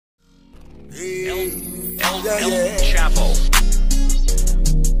El Chapo.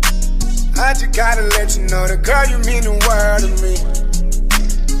 I just gotta let you know that girl, you mean the world to me.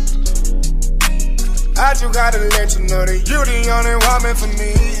 I just gotta let you know that you the only woman for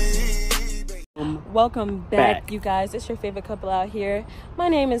me. Welcome back, you guys. It's your favorite couple out here. My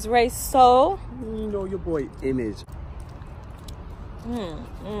name is Ray Soul. You know your boy Image. You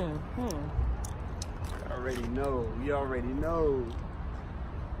already know.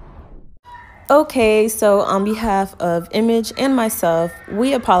 Okay, so on behalf of Image and myself,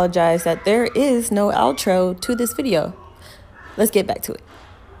 we apologize that there is no outro to this video. Let's get back to it.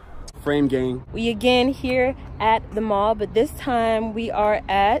 Frame gang. We again here at the mall, but this time we are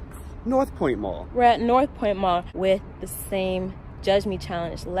at North Point Mall. We're at North Point Mall with the same Judge Me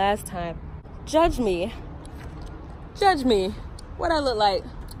challenge last time. Judge me. Judge me. What I look like?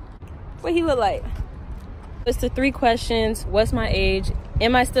 What he look like? It's the 3 questions. What's my age?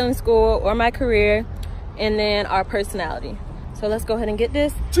 Am I still in school or my career? And then our personality. So let's go ahead and get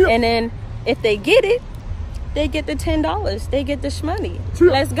this. Yeah. And then if they get it, they get the $10. They get the shmoney. Yeah.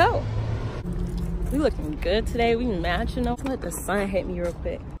 Let's go. We looking good today. We matching up. Let the sun hit me real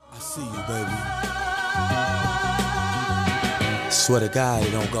quick. I see you, baby. Swear to God, it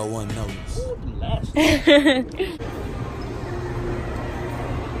don't go unnoticed.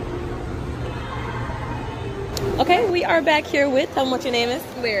 Okay, we are back here with, tell them what your name is.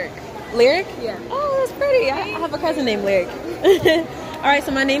 Lyric. Lyric? Yeah. Oh, that's pretty. I have a cousin named Lyric. All right,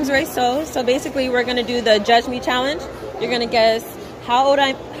 so my name's Ray Soul. So basically, we're gonna do the Judge Me challenge. You're gonna guess how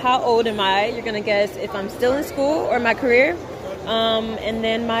old am I? You're gonna guess if I'm still in school or my career, and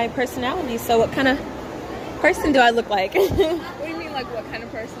then my personality. So what kind of person do I look like? What do you mean, like what kind of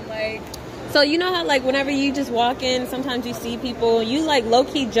person? Like, so you know how like whenever you just walk in, sometimes you see people, you like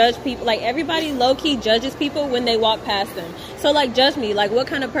low-key judge people. Like everybody low-key judges people when they walk past them. So like judge me, like what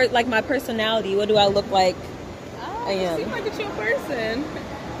kind of like my personality, what do I look like? I am. You seem like a chill person.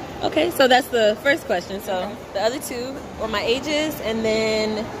 Okay, so that's the first question. So the other 2 are my ages, and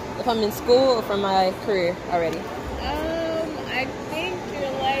then if I'm in school or from my career already. I think you're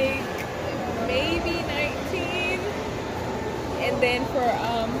like maybe 19, and then for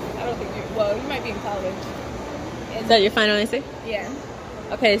I don't think you might be in college. Is that your final answer? Yeah.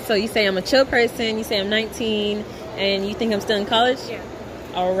 Okay, so you say I'm a chill person, you say I'm 19, and you think I'm still in college? Yeah.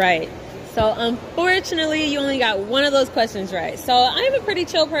 All right. So unfortunately, you only got one of those questions right. So I'm a pretty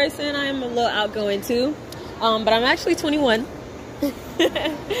chill person. I'm a little outgoing too, but I'm actually 21,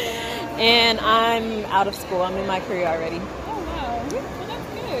 and I'm out of school. I'm in my career already. Oh wow, well that's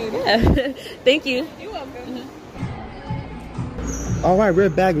good. Yeah. Thank you. You're welcome. All right, we're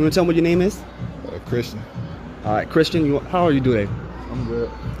back. You want to tell me what your name is? Christian. All right, Christian. How are you today? I'm good.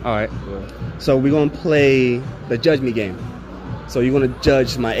 All right. Yeah. So we're gonna play the Judge Me game. So you're gonna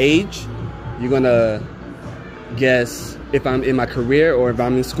judge my age. You're gonna guess if I'm in my career or if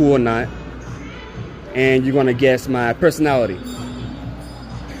I'm in school or not. And you're gonna guess my personality.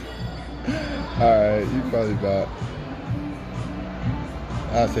 Alright, you probably about,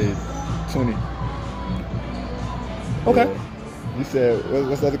 I'd say 20. Okay. Yeah. You said,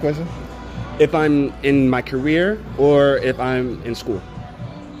 what's the other question? If I'm in my career or if I'm in school.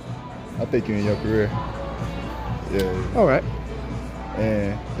 I think you're in your career. Yeah. All right.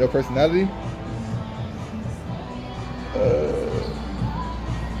 And your personality?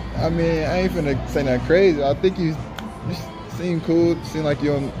 I mean, I ain't finna say nothing crazy. I think you seem cool. Seem like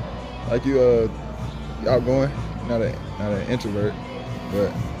you outgoing. Not an introvert,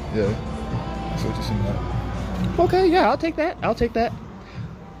 but yeah, that's what you seem like. Okay, yeah, I'll take that.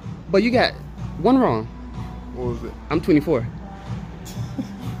 But you got one wrong. What was it? I'm 24.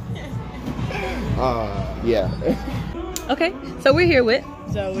 Yeah. Okay, so we're here with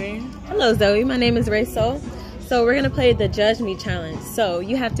Zoe. Hello, Zoe. My name is Ray Soul. So we're gonna play the Judge Me challenge. So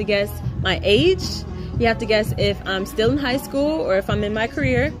you have to guess my age. You have to guess if I'm still in high school or if I'm in my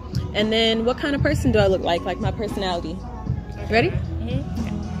career, and then what kind of person do I look like my personality. Okay. Ready? Mm-hmm.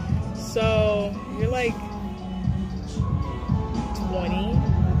 Okay. So you're like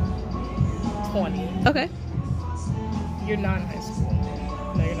 20. Okay. You're not in high school.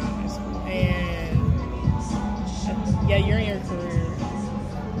 No, you're not in high school. And yeah, you're in your career.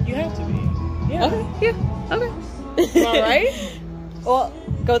 You have to be. Yeah. Okay. Yeah. Okay. All right. Well,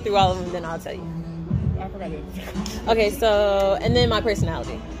 go through all of them, then I'll tell you. I forgot it. Okay. So, and then my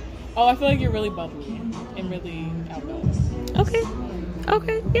personality. Oh, I feel like you're really bubbly and really outgoing. Okay.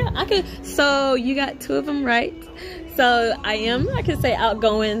 Okay. Yeah, I could. So you got 2 of them right. So I could say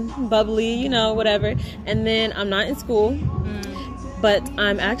outgoing, bubbly, you know, whatever. And then I'm not in school, but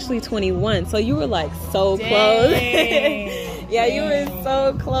I'm actually 21. So you were like so close. Yeah, you were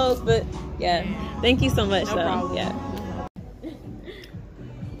so close, but Yeah. Thank you so much, No though. problem. Yeah.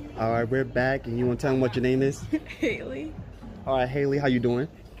 All right, we're back, and you want to tell them what your name is? Haley. All right, Haley, how you doing?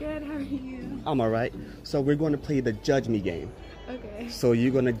 Good, how are you? I'm all right. So we're going to play the Judge Me game. Okay. So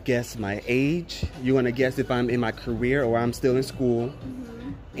you're going to guess my age. You're going to guess if I'm in my career or I'm still in school.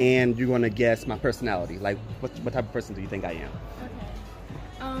 And you're going to guess my personality. Like, what type of person do you think I am?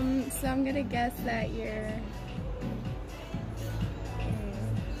 Okay. So I'm gonna guess that you're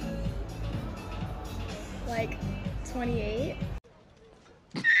like 28.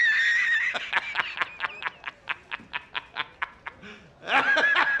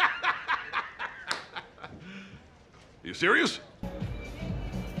 You serious?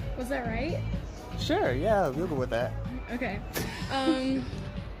 Was that right? Sure, yeah, we'll go with that. Okay.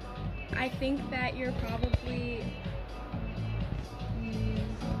 I think that you're probably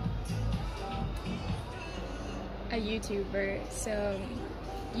a YouTuber, so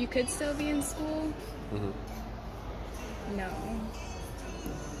you could still be in school? No.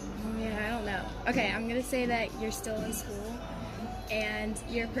 Yeah, I don't know. Okay, I'm gonna say that you're still in school and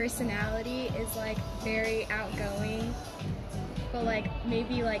your personality is like very outgoing, but like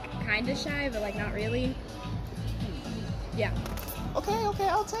maybe like kind of shy, but like not really. Yeah. Okay,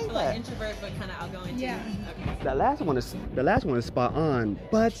 I'll take Like that. introvert, but kind of outgoing too. Yeah. Okay. The last one is spot on,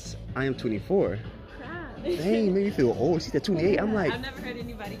 but I am 24. Crap. Dang, made me feel old. She said 28. I'm like, I've never heard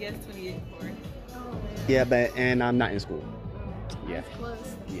anybody guess 28 before. yeah, and I'm not in school. Yeah.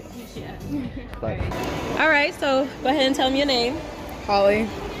 Close. Yeah. But All right, so go ahead and tell me your name. Holly.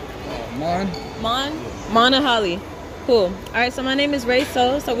 Mana Holly. Cool. All right, so my name is Ray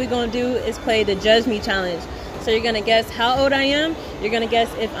So what we're going to do is play the Judge Me Challenge. So you're going to guess how old I am. You're going to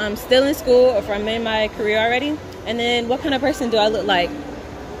guess if I'm still in school or if I'm in my career already. And then what kind of person do I look like?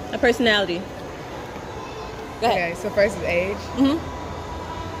 A personality. Go ahead. Okay, so first is age.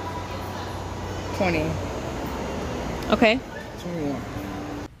 20. Okay. 21.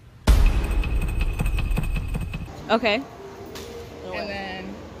 Okay. And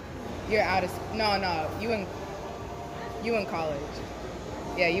then you're out of no, you in college.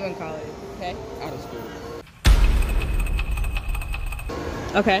 Yeah, you in college. Okay. Out of school.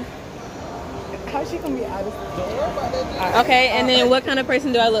 Okay. How's she gonna be out of school? Okay, and then what kind of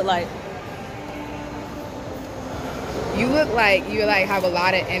person do I look like? You look like you like have a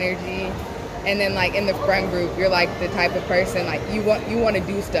lot of energy, and then like in the friend group, you're like the type of person like you want to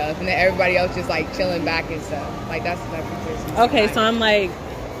do stuff, and then everybody else just like chilling back and stuff. Like that's the type of person. Okay, so I'm like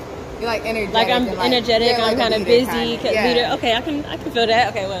You're like energetic. I'm and, energetic. you're, like, I'm a kind of leader, busy. kinda. Yeah. Leader. Okay, I can feel that.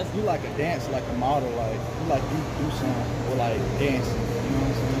 Okay, what else? You like a dance, like a model, like you like you do something or like dancing. You know what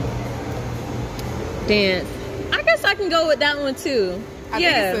I'm saying? Dance. I guess I can go with that one too. I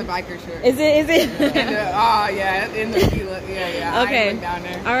think it's a biker shirt. Is it? Oh yeah, in the look. Yeah. Okay. I went down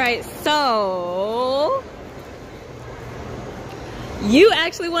there. All right. So you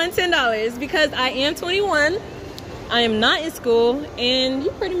actually won $10 because I am 21. I am not in school, and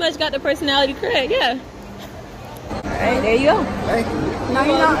you pretty much got the personality correct. Yeah. All right. There you go. Thank you. No,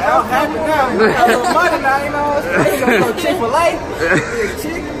 you're not. I'm happy now. You got a little money now. You know what I'm saying? You go Chick-fil-A.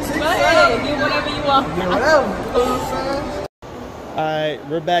 Go ahead. Do whatever you want. Whatever. You know what I'm saying? all right,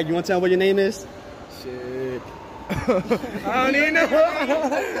 we're back. You want to tell me what your name is? Shit. I don't even know.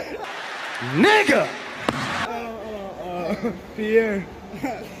 Nigga. Pierre.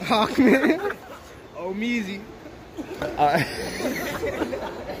 Hawkman. Oh, Meezy. All right.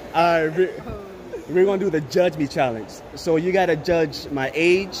 All right, we're gonna do the Judge Me Challenge. So you gotta judge my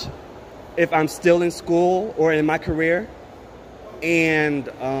age, if I'm still in school or in my career, and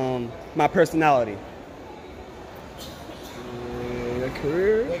my personality. Your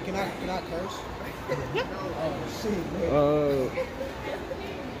career? Wait, can I curse? Oh shit, man.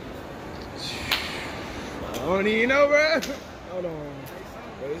 I don't even know, bro. Hold on.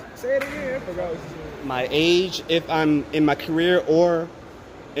 Wait, say it again. I forgot what you said. My age, if I'm in my career or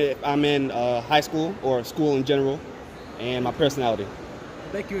if I'm in high school or school in general, and my personality. I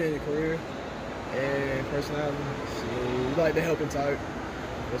think you're in a career and personality. So you like the helping type.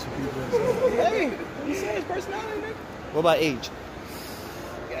 That's what people say. Hey, you said his personality, nigga. What about age?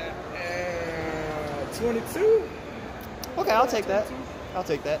 Yeah, 22. Okay, I'll take that. I'll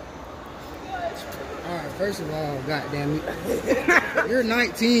take that. All right, first of all, goddamn it, you're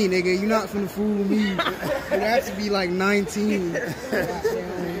 19, nigga. You're not finna fool me. You have to be like 19.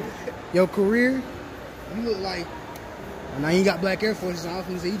 Goddamn. Your career, you look like. Now you got black Air Forces. I was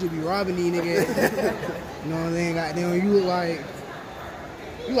finna say you just be robbing these niggas. You know what I'm saying? Goddamn, you look like.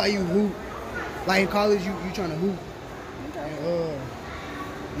 You like you hoop. Like in college, you trying to hoop. And,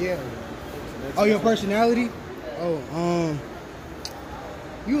 yeah. Oh, your personality? Oh,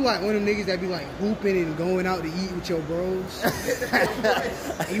 You like one of them niggas that be like hooping and going out to eat with your bros.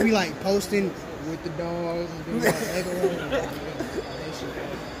 And you be like posting with the dogs and doing like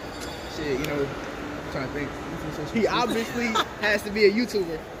Shit, you know, I'm trying to think. He obviously has to be a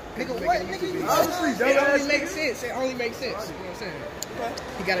YouTuber. Nigga, what? Nigga, obviously, it only makes sense. It only makes sense. You know what I'm saying? Okay.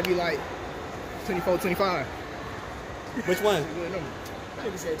 He gotta be like 24, 25. Which one?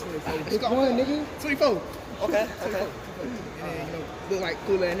 Nigga said 24. Which one, nigga? 24. Okay. Okay. And then, you know, look like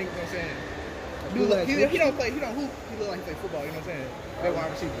cool ass nigga, you know what I'm saying? He don't play, he don't hoop, he look like he play football, you know what I'm saying? That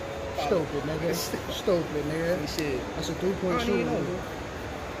wide receiver. Stupid, nigga. Stupid, nigga. Shit. That's a 3-point shooter, nigga.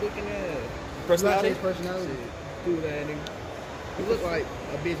 Looking at Personality? Personality. Cool ass nigga. He look like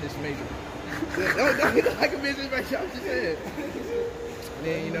a business major. Don't he look like a business major? I'm just saying. And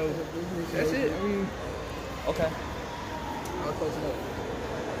then, you know, that's it. I mean, Okay. I'll close it up.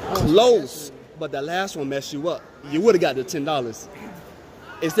 Close, but the last one messed you up. You would have got the $10.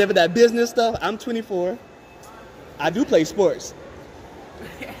 Instead of that business stuff, I'm 24. I do play sports.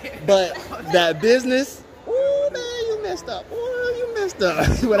 But that business, ooh, man, you messed up. Ooh, you messed up.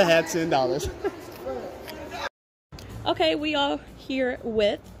 You would have had $10. Okay, we all here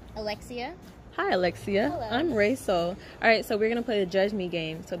with Alexia. Hi, Alexia. Hello. I'm Rachel. All right, so we're going to play the Judge Me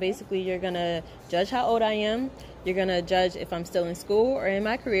game. So basically, you're going to judge how old I am. You're going to judge if I'm still in school or in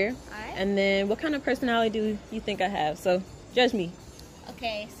my career. All right. And then what kind of personality do you think I have? So judge me.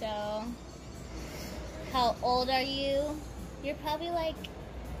 Okay, so how old are you? You're probably like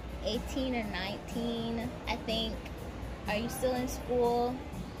 18 or 19, I think. Are you still in school?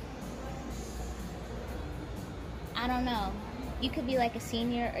 I don't know. You could be like a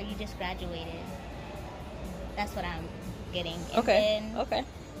senior or you just graduated. That's what I'm getting. And Okay. then, Okay.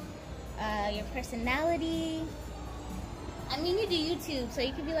 your personality. I mean, you do YouTube, so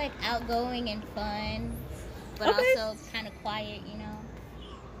you could be like outgoing and fun, but Okay. also kind of quiet, you know?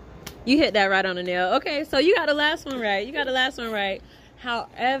 You hit that right on the nail. Okay, so you got the last one right. You got the last one right.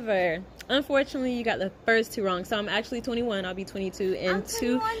 However, unfortunately, you got the first two wrong. So I'm actually 21. I'll be 22 in I'm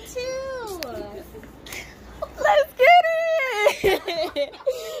 21 too. Let's get it.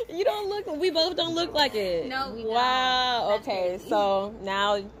 You don't look. We both don't look like it. No, we wow. don't. That's Okay. crazy. So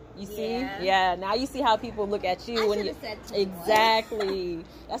now you see. Yeah. Now you see how people look at you I when you. should've said 21. Exactly.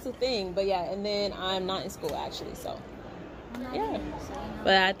 That's the thing. But yeah, and then I'm not in school actually. So yeah.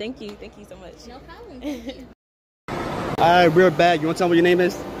 But I thank you. Thank you so much. No problem. Thank you. All right, we're back. You want to tell me what your name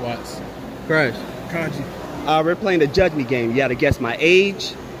is? Watts. Crush. Kanji. We're playing the Judge Me game. You got to guess my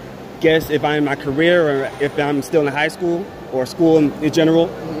age, guess if I'm in my career or if I'm still in high school or school in general,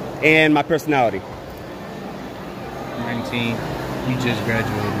 and my personality. 19. You just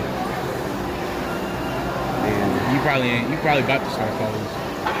graduated. And You probably about to start college.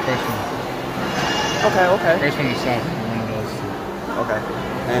 Freshman. okay. Freshman or sophomore, one of those two. Okay.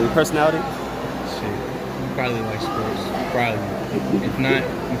 And personality? Shit. You probably like sports. Probably. If not,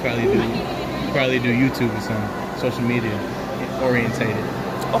 you probably do YouTube or something. Social media orientated.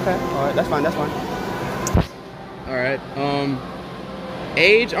 Okay. All right. That's fine. All right.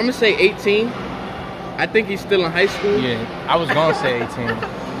 Age, I'm gonna say 18. I think he's still in high school. Yeah, I was gonna say 18.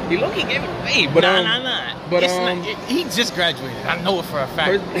 He low-key gave it away, but Nah. But he just graduated. I know it for a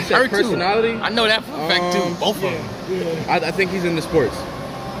fact. you said personality. I know that for a fact too. Both of them. I think he's into sports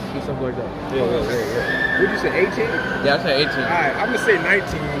and stuff like that. Yeah. What'd you say, 18? Yeah, I said 18. All right, I'm gonna say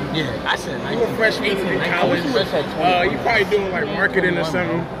 19. Yeah, I said 19. You a freshman 18, in 19. college. You You probably doing like marketing or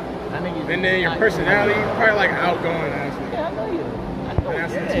something. And then your personality, probably like outgoing, honestly. Yeah, I know you.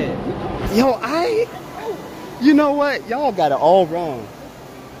 Yo, you know what? Y'all got it all wrong.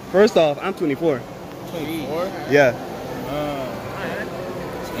 First off, I'm 24. 24? Yeah.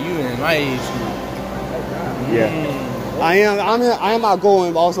 You in my age. Yeah. I am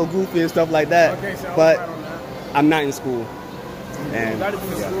outgoing, but also goofy and stuff like that. Okay, so but I'm right on that. I'm not in school. And Gotta be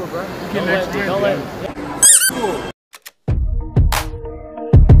in school, bro. Don't let